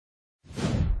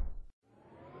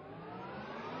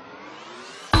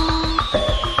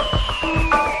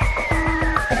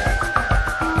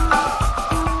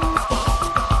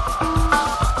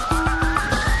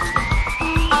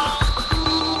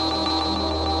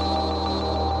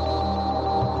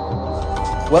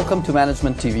Welcome to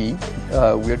Management TV.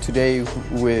 We're today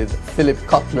with Philip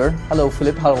Kotler. Hello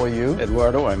Philip, how are you?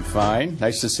 Eduardo, I'm fine.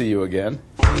 Nice to see you again.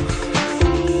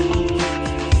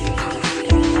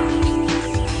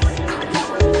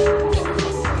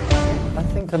 I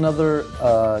think another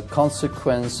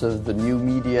consequence of the new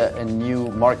media and new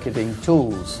marketing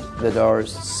tools that are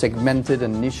segmented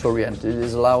and niche-oriented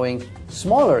is allowing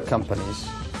smaller companies,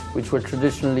 which were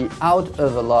traditionally out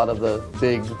of a lot of the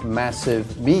big,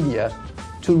 massive media,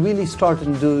 to really start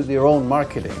and do their own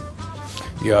marketing.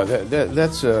 Yeah,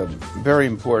 that's a very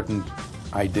important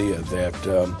idea that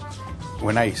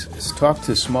when I talk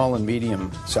to small and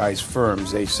medium-sized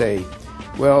firms, they say,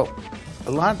 well,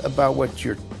 a lot about what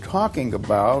you're talking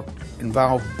about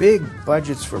involve big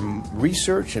budgets for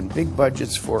research and big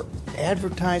budgets for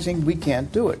advertising. We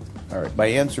can't do it. All right, my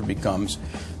answer becomes,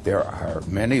 there are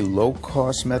many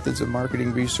low-cost methods of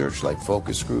marketing research, like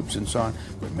focus groups and so on,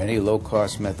 but many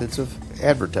low-cost methods of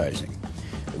advertising.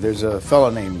 There's a fellow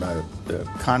named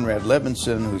Conrad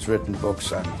Levinson who's written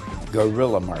books on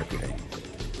guerrilla marketing,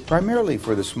 primarily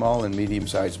for the small and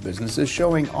medium-sized businesses,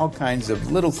 showing all kinds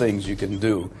of little things you can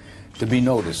do to be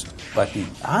noticed. But the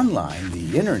online,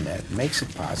 the internet, makes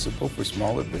it possible for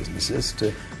smaller businesses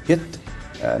to hit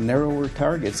narrower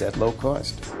targets at low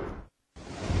cost.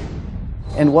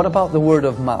 And what about the word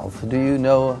of mouth? Do you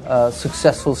know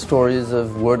successful stories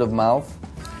of word of mouth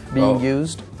being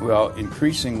used? Well,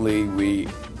 increasingly we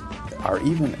are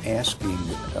even asking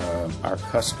our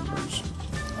customers,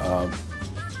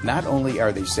 not only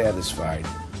are they satisfied,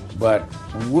 but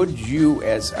would you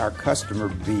as our customer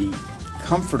be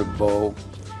comfortable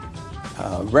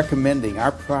recommending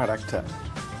our product to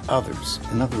others?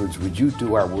 In other words, would you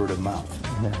do our word of mouth?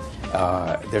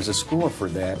 There's a score for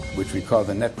that, which we call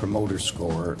the Net Promoter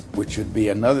Score, which should be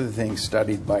another thing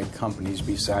studied by companies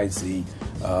besides the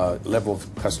level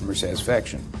of customer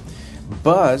satisfaction.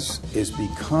 Buzz is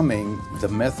becoming the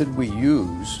method we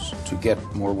use to get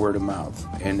more word of mouth,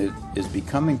 and it is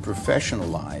becoming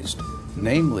professionalized.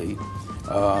 Namely,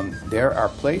 there are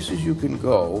places you can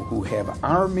go who have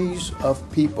armies of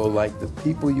people like the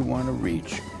people you want to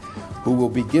reach, who will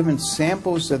be given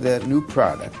samples of that new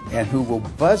product and who will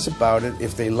buzz about it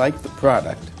if they like the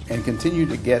product and continue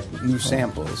to get new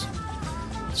samples.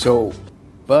 So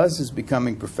buzz is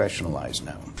becoming professionalized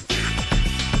now.